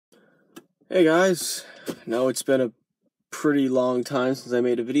Hey guys, I know it's been a pretty long time since I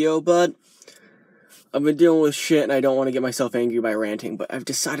made a video, but I've been dealing with shit and I don't want to get myself angry by ranting, but I've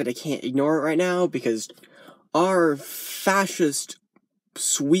decided I can't ignore it right now because our fascist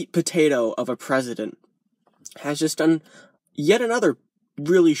sweet potato of a president has just done yet another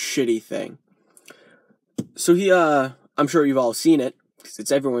really shitty thing. So I'm sure you've all seen it, because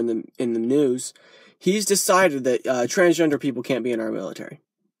it's everywhere in the news. He's decided that transgender people can't be in our military.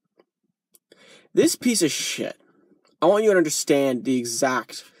 This piece of shit, I want you to understand the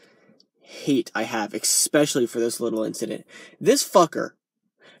exact hate I have, especially for this little incident. This fucker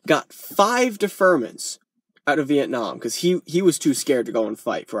got 5 deferments out of Vietnam because he was too scared to go and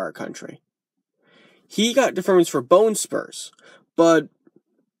fight for our country. He got deferments for bone spurs, but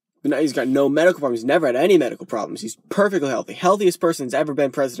now he's got no medical problems. He's never had any medical problems. He's perfectly healthy. Healthiest person that's ever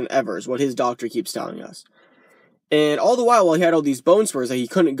been president ever is what his doctor keeps telling us. And all the while he had all these bone spurs that he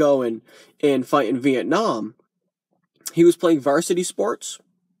couldn't go and fight in Vietnam, he was playing varsity sports,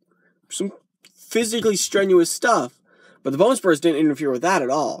 some physically strenuous stuff, but the bone spurs didn't interfere with that at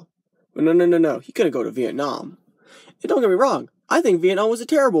all. But no, he couldn't go to Vietnam. And don't get me wrong, I think Vietnam was a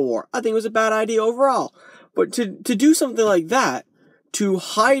terrible war. I think it was a bad idea overall. But to do something like that, to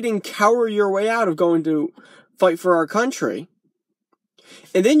hide and cower your way out of going to fight for our country,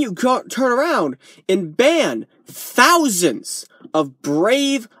 and then you turn around and ban thousands of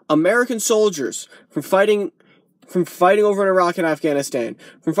brave American soldiers from fighting over in Iraq and Afghanistan,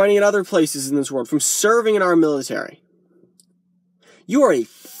 from fighting in other places in this world, from serving in our military. You are a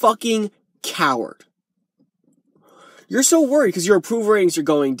fucking coward. You're so worried because your approval ratings are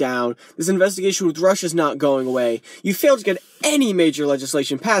going down. This investigation with Russia's not going away. You failed to get any major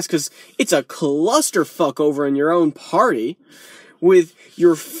legislation passed because it's a clusterfuck over in your own party, with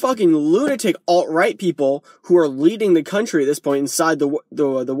your fucking lunatic alt-right people who are leading the country at this point inside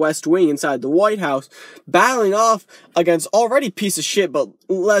the West Wing, inside the White House, battling off against already piece of shit, but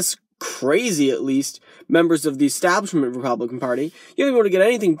less crazy at least, members of the establishment Republican Party. You haven't been able to get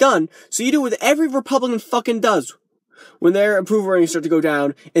anything done, so you do what every Republican fucking does when their approval ratings start to go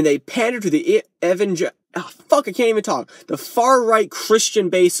down, and they pander to the I can't even talk. The far-right Christian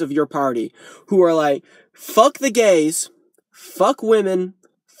base of your party, who are like, fuck the gays, fuck women,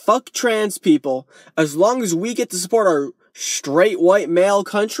 fuck trans people, as long as we get to support our straight white male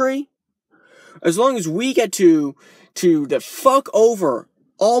country, as long as we get to fuck over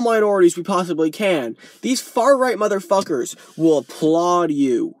all minorities we possibly can, these far-right motherfuckers will applaud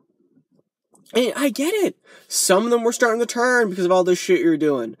you. And I get it. Some of them were starting to turn because of all this shit you're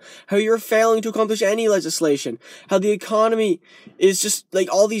doing. How you're failing to accomplish any legislation. How the economy is just like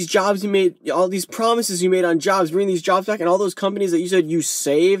all these jobs you made, all these promises you made on jobs, bringing these jobs back, and all those companies that you said you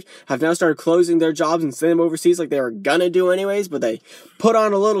saved have now started closing their jobs and sending them overseas like they were gonna do anyways, but they put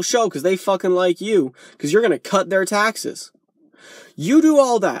on a little show because they fucking like you, because you're gonna cut their taxes. You do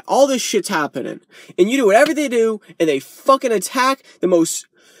all that. All this shit's happening. And you do whatever they do, and they fucking attack the most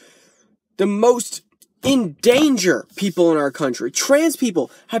in danger people in our country. Trans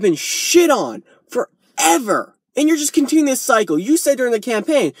people have been shit on forever. And you're just continuing this cycle. You said during the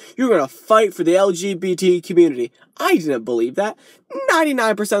campaign, you were going to fight for the LGBT community. I didn't believe that.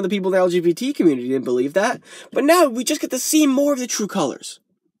 99% of the people in the LGBT community didn't believe that. But now we just get to see more of the true colors.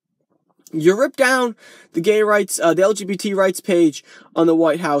 You rip down the gay rights, the LGBT rights page on the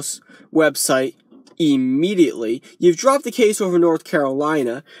White House website immediately. You've dropped the case over North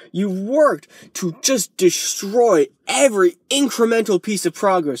Carolina. You've worked to just destroy every incremental piece of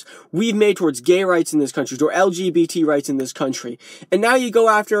progress we've made towards gay rights in this country, or LGBT rights in this country. And now you go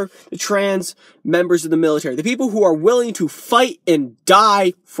after the trans members of the military, the people who are willing to fight and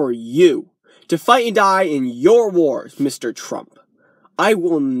die for you, to fight and die in your wars, Mr. Trump. I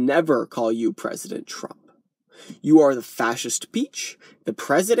will never call you President Trump. You are the fascist peach, the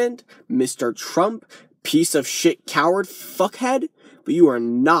president, Mr. Trump, piece of shit, coward, fuckhead, but you are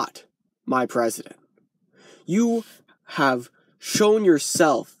not my president. You have shown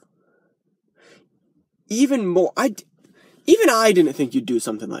yourself even more. Even I didn't think you'd do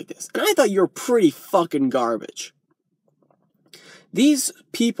something like this, and I thought you were pretty fucking garbage. These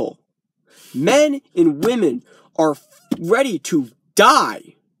people, men and women, are ready to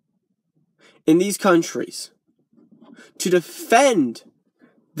die in these countries to defend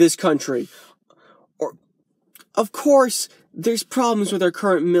this country. Or, of course, there's problems with our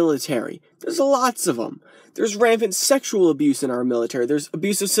current military. There's lots of them. There's rampant sexual abuse in our military. There's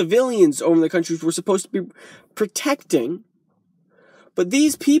abuse of civilians over the countries we're supposed to be protecting. But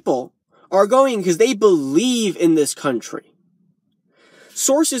these people are going because they believe in this country.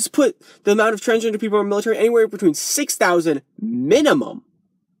 Sources put the amount of transgender people in the military anywhere between 6,000 minimum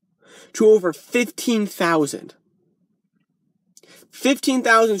to over 15,000.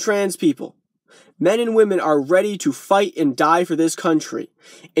 15,000 trans people, men and women, are ready to fight and die for this country.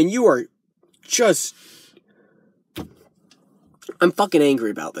 And you are just... I'm fucking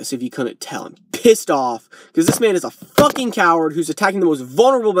angry about this, if you couldn't tell. I'm pissed off, because this man is a fucking coward who's attacking the most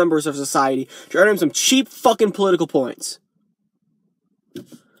vulnerable members of society to earn him some cheap fucking political points.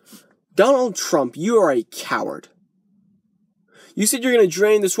 Donald Trump, you are a coward. You said you're going to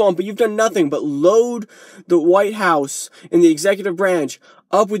drain the swamp, but you've done nothing but load the White House and the executive branch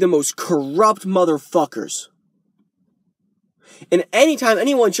up with the most corrupt motherfuckers. And anytime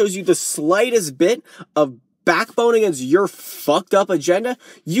anyone shows you the slightest bit of backbone against your fucked up agenda,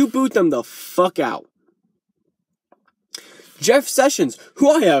 you boot them the fuck out. Jeff Sessions,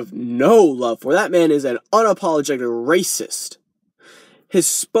 who I have no love for, that man is an unapologetic racist, has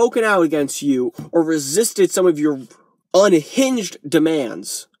spoken out against you or resisted some of your unhinged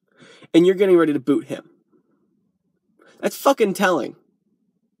demands, and you're getting ready to boot him. That's fucking telling.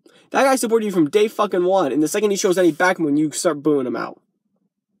 That guy supported you from day fucking one, and the second he shows any backbone, you start booing him out.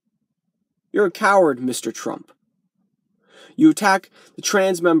 You're a coward, Mr. Trump. You attack the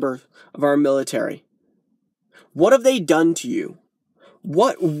trans members of our military. What have they done to you?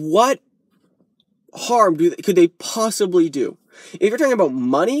 What harm could they possibly do? If you're talking about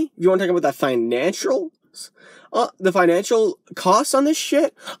money, if you want to talk about the financial costs on this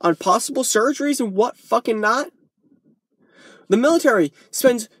shit, on possible surgeries and what fucking not, the military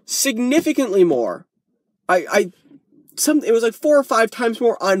spends significantly more. It was like 4 or 5 times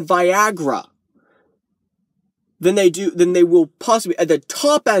more on Viagra than they will possibly, at the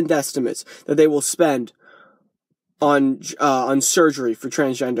top end estimates, that they will spend on surgery for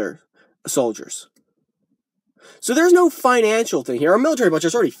transgender soldiers. So there's no financial thing here. Our military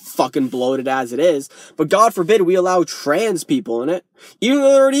budget's already fucking bloated as it is, but God forbid we allow trans people in it, even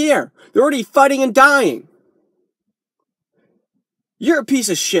though they're already here. They're already fighting and dying. You're a piece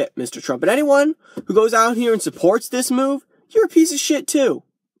of shit, Mr. Trump. And anyone who goes out here and supports this move, you're a piece of shit too.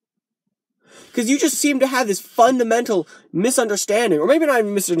 Because you just seem to have this fundamental misunderstanding, or maybe not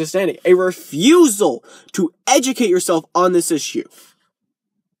even misunderstanding, a refusal to educate yourself on this issue.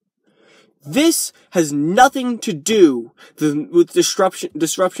 This has nothing to do with disruption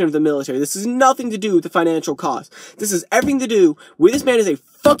of the military. This has nothing to do with the financial cost. This has everything to do with this man is a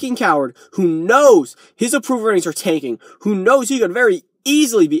fucking coward who knows his approval ratings are tanking, who knows he could very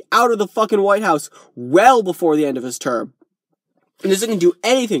easily be out of the fucking White House well before the end of his term. And isn't going to do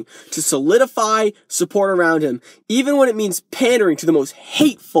anything to solidify support around him, even when it means pandering to the most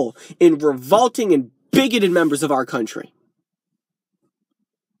hateful and revolting and bigoted members of our country.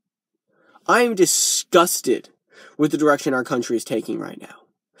 I am disgusted with the direction our country is taking right now.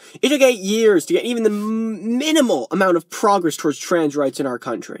 It took 8 years to get even the minimal amount of progress towards trans rights in our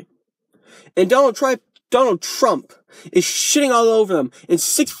country. And Donald Trump is shitting all over them in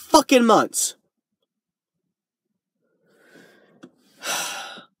 6 fucking months.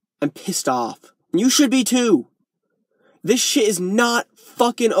 I'm pissed off. And you should be too. This shit is not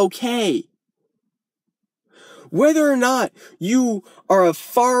fucking okay. Whether or not you are a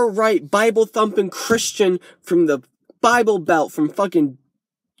far-right, Bible-thumping Christian from the Bible Belt, from fucking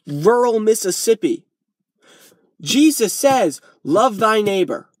rural Mississippi, Jesus says, love thy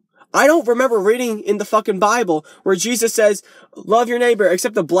neighbor. I don't remember reading in the fucking Bible where Jesus says, love your neighbor,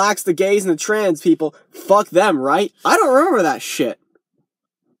 except the blacks, the gays, and the trans people. Fuck them, right? I don't remember that shit.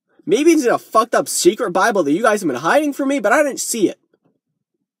 Maybe it's in a fucked up secret Bible that you guys have been hiding from me, but I didn't see it.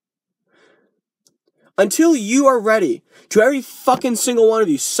 Until you are ready to every fucking single one of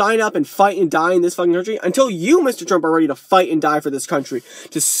you sign up and fight and die in this fucking country, until you, Mr. Trump, are ready to fight and die for this country,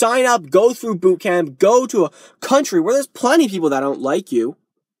 to sign up, go through boot camp, go to a country where there's plenty of people that don't like you,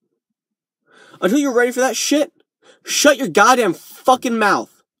 until you're ready for that shit, shut your goddamn fucking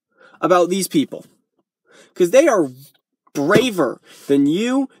mouth about these people. Because they are braver than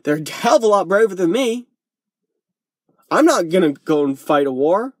you. They're a hell of a lot braver than me. I'm not gonna go and fight a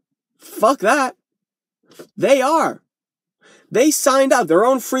war. Fuck that. They are. They signed up their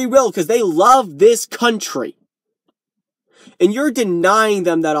own free will because they love this country. And you're denying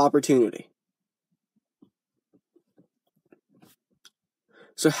them that opportunity.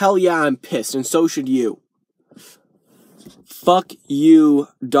 So hell yeah, I'm pissed, and so should you. Fuck you,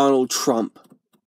 Donald Trump.